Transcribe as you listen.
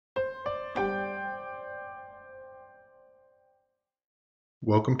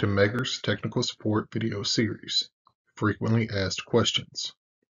Welcome to Megger's Technical Support video series, Frequently Asked Questions.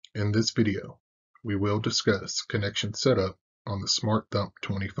 In this video, we will discuss connection setup on the Smart Thump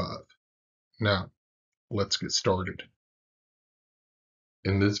 25. Now, let's get started.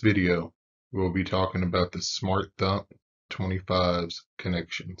 In this video, we'll be talking about the Smart Thump 25's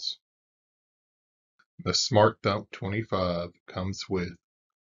connections. The Smart Thump 25 comes with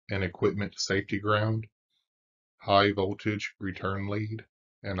an equipment safety ground, high voltage return lead,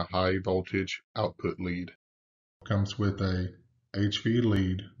 and a high voltage output lead. Comes with a HV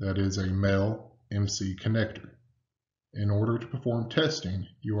lead that is a male MC connector. In order to perform testing,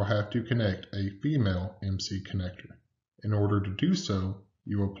 you will have to connect a female MC connector. In order to do so,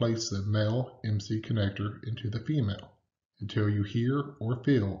 you will place the male MC connector into the female until you hear or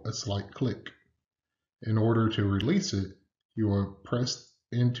feel a slight click. In order to release it, you will press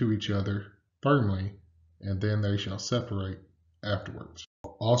into each other firmly, and then they shall separate afterwards.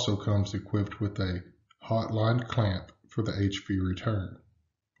 Also comes equipped with a hotline clamp for the HV return,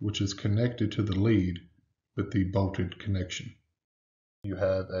 which is connected to the lead with the bolted connection. You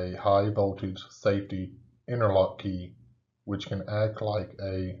have a high voltage safety interlock key, which can act like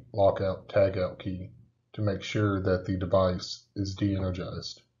a lockout tagout key to make sure that the device is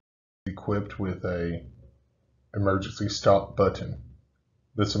de-energized. Equipped with a emergency stop button.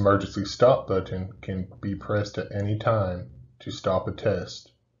 This emergency stop button can be pressed at any time to stop a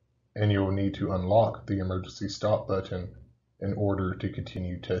test, and you will need to unlock the emergency stop button in order to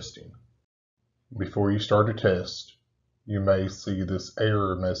continue testing. Before you start a test, you may see this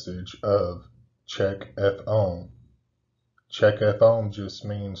error message of check F-ohm. Check F-ohm just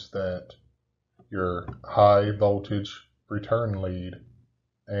means that your high voltage return lead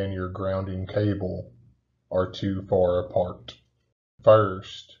and your grounding cable are too far apart.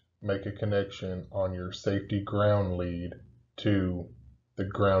 First, make a connection on your safety ground lead to the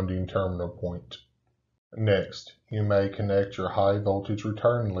grounding terminal point. Next, you may connect your high voltage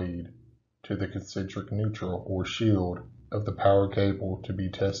return lead to the concentric neutral or shield of the power cable to be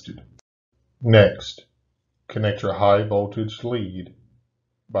tested. Next, connect your high voltage lead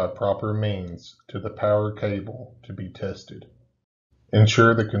by proper means to the power cable to be tested.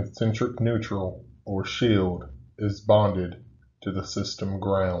 Ensure the concentric neutral or shield is bonded to the system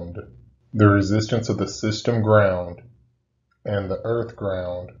ground. The resistance of the system ground and the earth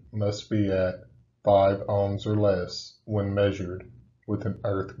ground must be at 5 ohms or less when measured with an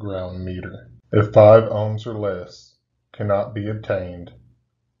earth ground meter. If 5 ohms or less cannot be obtained,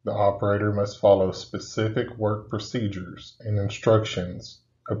 the operator must follow specific work procedures and instructions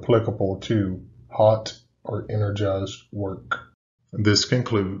applicable to hot or energized work. This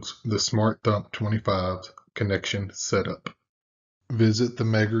concludes the Smart Thump 25's connection setup. Visit the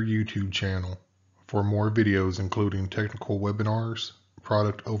Megger YouTube channel for more videos including technical webinars,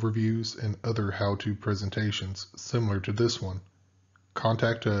 product overviews, and other how-to presentations similar to this one.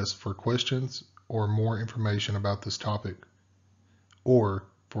 Contact us for questions or more information about this topic, or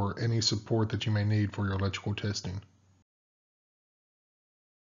for any support that you may need for your electrical testing.